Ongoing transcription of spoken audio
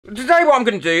Today what I'm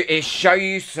going to do is show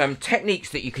you some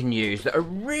techniques that you can use that are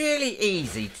really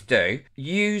easy to do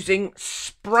using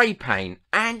spray paint,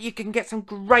 and you can get some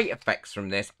great effects from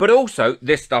this, but also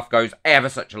this stuff goes ever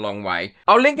such a long way.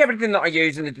 I'll link everything that I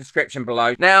use in the description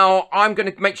below. Now I'm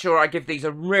going to make sure I give these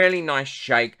a really nice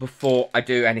shake before I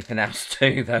do anything else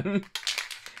to them.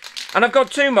 And I've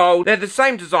got two molds. They're the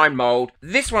same design mold.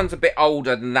 This one's a bit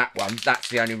older than that one. That's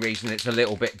the only reason it's a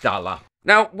little bit duller.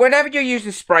 Now, whenever you're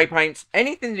using spray paints,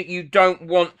 anything that you don't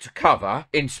want to cover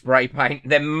in spray paint,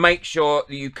 then make sure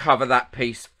that you cover that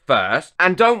piece first.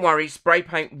 And don't worry, spray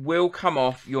paint will come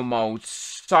off your mold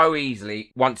so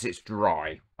easily once it's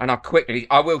dry. And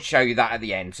I will show you that at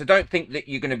the end. So don't think that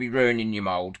you're going to be ruining your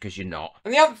mold, because you're not.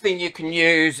 And the other thing you can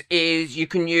use is you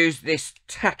can use this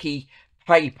tacky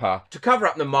paper to cover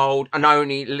up the mold and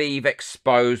only leave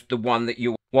exposed the one that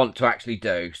you want to actually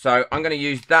do. So I'm going to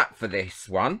use that for this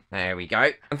one. There we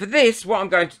go. And for this, what I'm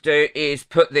going to do is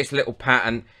put this little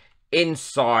pattern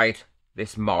inside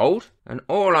this mold, and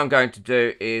all I'm going to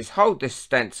do is hold this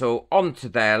stencil onto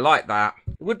there like that.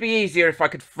 It would be easier if I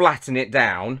could flatten it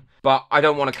down, but I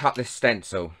don't want to cut this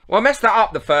stencil. Well, I messed that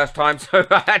up the first time, so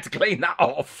I had to clean that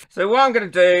off. So what I'm going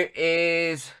to do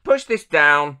is push this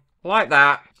down like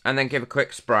that, and then give a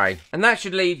quick spray. And that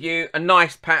should leave you a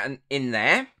nice pattern in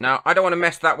there. Now, I don't want to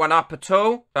mess that one up at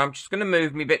all. So I'm just going to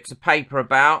move me bits of paper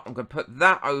about. I'm going to put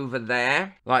that over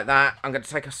there, like that. I'm going to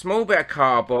take a small bit of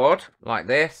cardboard, like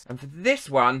this. And for this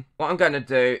one, what I'm going to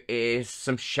do is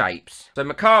some shapes. So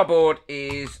my cardboard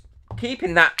is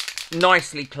keeping that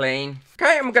nicely clean.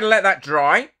 Okay, I'm going to let that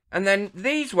dry. And then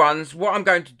these ones, what I'm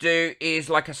going to do is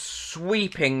like a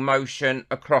sweeping motion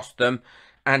across them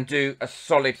and do a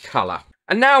solid colour.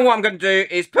 And now what I'm going to do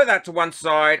is put that to one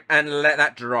side and let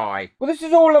that dry. Well, this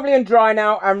is all lovely and dry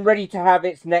now and ready to have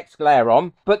its next layer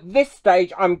on. But this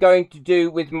stage I'm going to do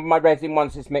with my resin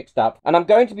once it's mixed up. And I'm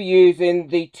going to be using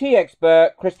the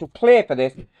T-Expert Crystal Clear for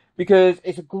this, because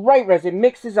it's a great resin,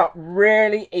 mixes up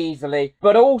really easily,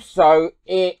 but also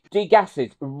it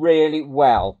degasses really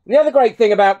well. The other great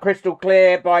thing about Crystal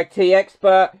Clear by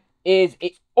T-Expert is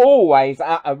it's always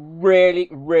at a really,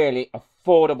 really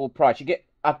affordable price. You get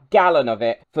a gallon of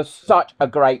it for such a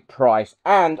great price,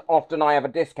 and often I have a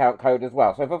discount code as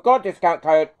well. So if I've got a discount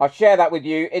code, I'll share that with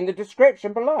you in the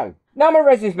description below. Now my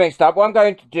resin's mixed up, what I'm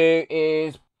going to do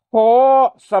is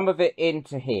pour some of it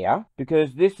into here,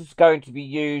 because this is going to be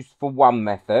used for one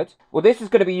method. Well, this is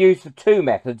going to be used for two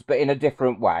methods, but in a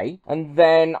different way. And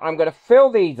then I'm going to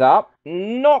fill these up,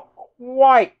 not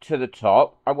quite to the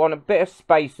top. I want a bit of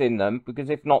space in them,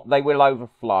 because if not, they will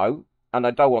overflow. And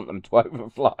I don't want them to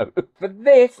overflow. For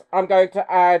this, I'm going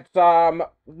to add some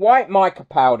white mica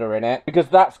powder in it, because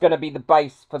that's going to be the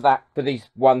base for these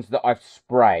ones that I've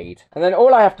sprayed. And then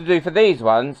all I have to do for these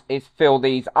ones is fill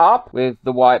these up with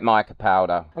the white mica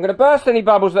powder. I'm going to burst any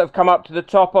bubbles that have come up to the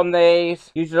top on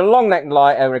these. Using a long neck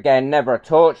lighter again, never a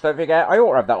torch, don't forget. I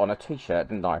ought to have that on a t-shirt,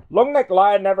 didn't I? Long neck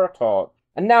lighter, never a torch.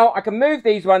 And now I can move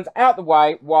these ones out the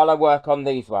way while I work on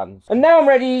these ones. And now I'm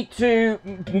ready to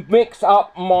mix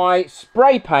up my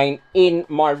spray paint in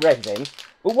my resin.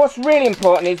 But what's really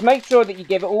important is make sure that you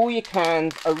give all your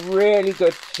cans a really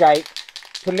good shake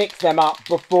to mix them up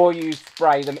before you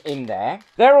spray them in there.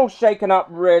 They're all shaken up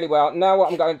really well. Now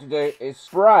what I'm going to do is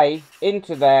spray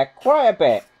into there quite a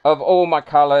bit of all my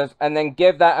colours, and then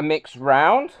give that a mix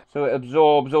round so it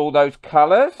absorbs all those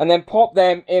colours, and then pop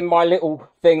them in my little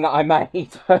thing that I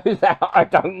made so that I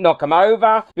don't knock them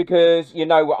over, because you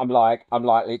know what I'm like, I'm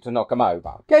likely to knock them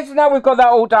over. Okay, so now we've got that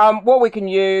all done, what we can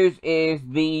use is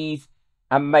these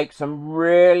and make some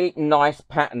really nice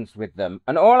patterns with them.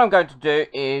 And all I'm going to do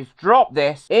is drop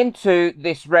this into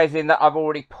this resin that I've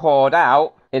already poured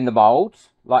out in the moulds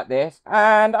like this,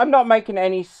 and I'm not making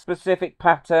any specific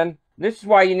pattern. This is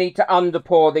why you need to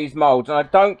underpour these moulds, and I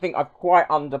don't think I've quite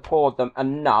underpoured them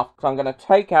enough, so I'm going to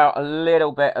take out a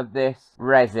little bit of this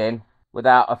resin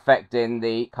without affecting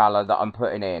the colour that I'm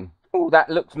putting in. Oh, that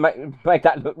made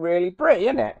that look really pretty,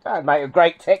 isn't it? That made a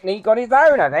great technique on its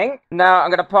own, I think. Now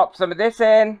I'm going to pop some of this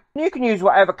in. You can use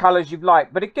whatever colours you'd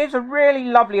like, but it gives a really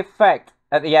lovely effect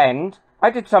at the end.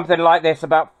 I did something like this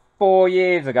about 4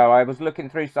 years ago. I was looking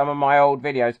through some of my old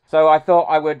videos, so I thought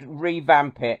I would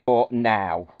revamp it for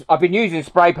now. I've been using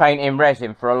spray paint in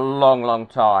resin for a long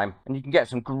time, and you can get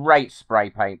some great spray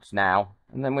paints now.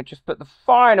 And then we'll just put the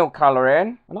final colour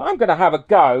in, and I'm going to have a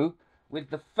go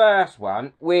with the first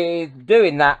one with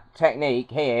doing that technique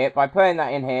here by putting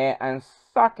that in here and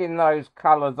sucking those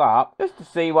colours up just to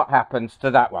see what happens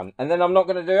to that one. And then I'm not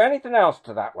going to do anything else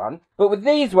to that one. But with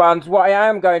these ones, what I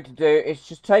am going to do is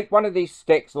just take one of these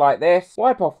sticks like this,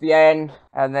 wipe off the end,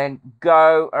 and then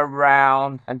go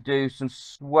around and do some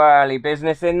swirly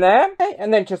business in there. Okay,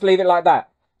 and then just leave it like that.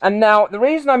 And now, the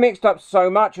reason I mixed up so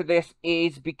much of this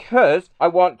is because I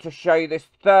want to show you this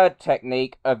third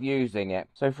technique of using it.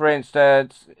 So, for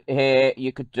instance, here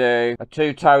you could do a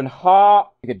two-tone heart.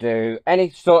 You could do any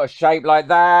sort of shape like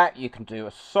that. You can do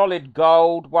a solid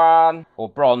gold one, or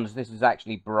bronze. This is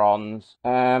actually bronze.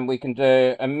 We can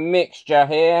do a mixture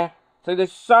here. So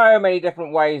there's so many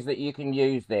different ways that you can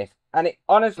use this. And it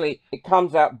honestly, it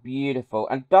comes out beautiful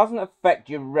and doesn't affect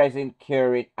your resin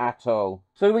curing at all.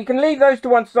 So we can leave those to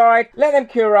one side, let them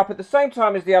cure up at the same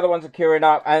time as the other ones are curing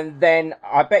up, and then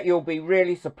I bet you'll be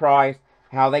really surprised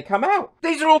how they come out.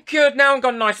 These are all cured now and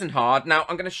gone nice and hard. Now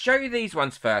I'm going to show you these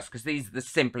ones first because these are the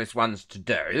simplest ones to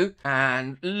do.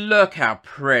 And look how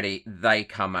pretty they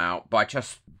come out by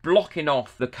just blocking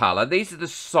off the colour. These are the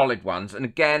solid ones, and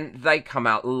again they come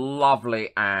out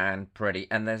lovely and pretty,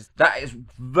 and that is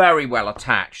very well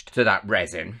attached to that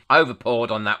resin. Over poured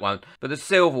on that one, but the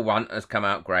silver one has come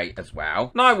out great as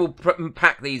well. And I will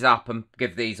pack these up and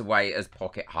give these away as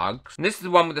pocket hugs. And this is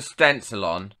the one with the stencil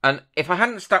on, and if I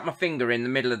hadn't stuck my finger in the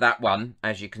middle of that one,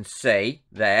 as you can see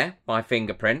there, my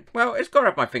fingerprint, well, it's got to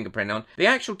have my fingerprint on. The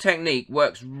actual technique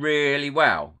works really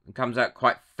well. It comes out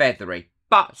quite feathery,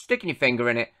 but sticking your finger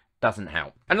in it doesn't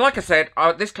help. And like I said,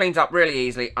 this cleans up really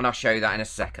easily, and I'll show you that in a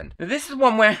second. Now, this is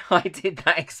one where I did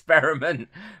that experiment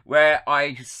where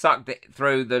I sucked it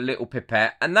through the little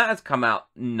pipette, and that has come out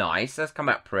nice. That's come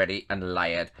out pretty and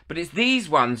layered. But it's these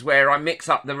ones where I mix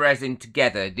up the resin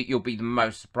together that you'll be the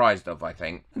most surprised of, I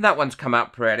think. And that one's come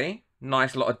out pretty.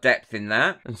 Nice lot of depth in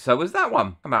that. And so has that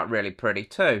one. Come out really pretty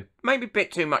too. Maybe a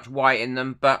bit too much white in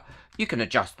them, but you can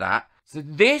adjust that. So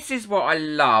this is what I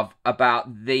love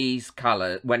about these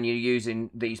colours when you're using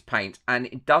these paints, and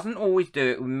it doesn't always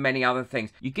do it with many other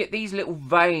things. You get these little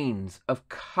veins of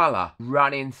colour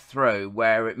running through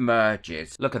where it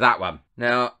merges. Look at that one.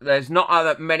 Now, there's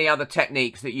not many other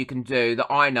techniques that you can do that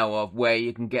I know of where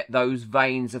you can get those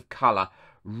veins of colour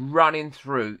running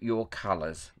through your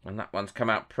colours, and that one's come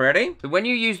out pretty. So when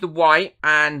you use the white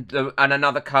and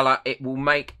another colour, it will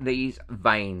make these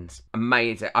veins.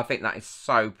 Amazing. I think that is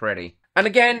so pretty. And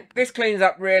again, this cleans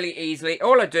up really easily.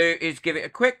 All I do is give it a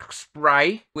quick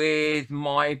spray with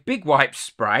my Big Wipes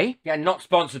spray. Yeah, not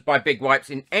sponsored by Big Wipes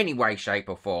in any way, shape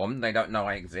or form. They don't know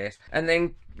I exist. And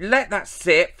then let that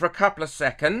sit for a couple of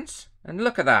seconds. And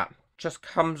look at that. Just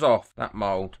comes off that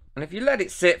mould. And if you let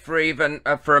it sit for even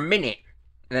for a minute,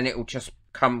 then it will just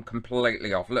come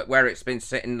completely off. Look where it's been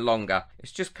sitting longer.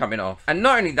 It's just coming off. And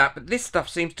not only that, but this stuff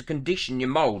seems to condition your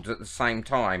moulds at the same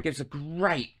time. Gives a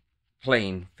great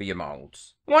clean for your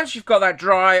moulds. Once you've got that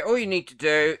dry, all you need to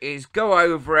do is go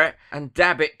over it and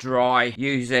dab it dry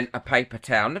using a paper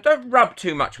towel. Now, don't rub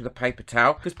too much with a paper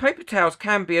towel, because paper towels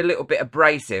can be a little bit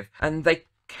abrasive and they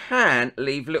can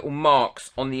leave little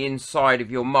marks on the inside of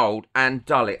your mould and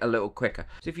dull it a little quicker.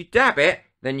 So if you dab it,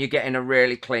 then you're getting a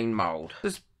really clean mould.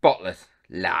 It's spotless.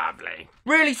 Lovely.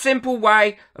 Really simple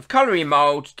way of colouring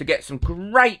moulds to get some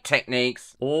great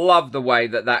techniques. Love the way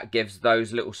that gives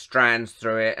those little strands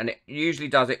through it, and it usually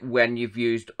does it when you've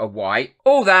used a white.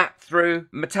 All that through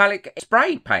metallic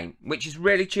spray paint, which is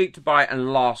really cheap to buy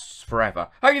and lasts forever.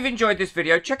 Hope you've enjoyed this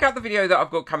video. Check out the video that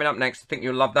I've got coming up next. I think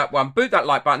you'll love that one. Boot that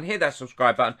like button, hit that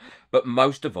subscribe button, but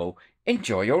most of all,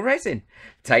 enjoy your resin.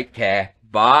 Take care.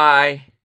 Bye.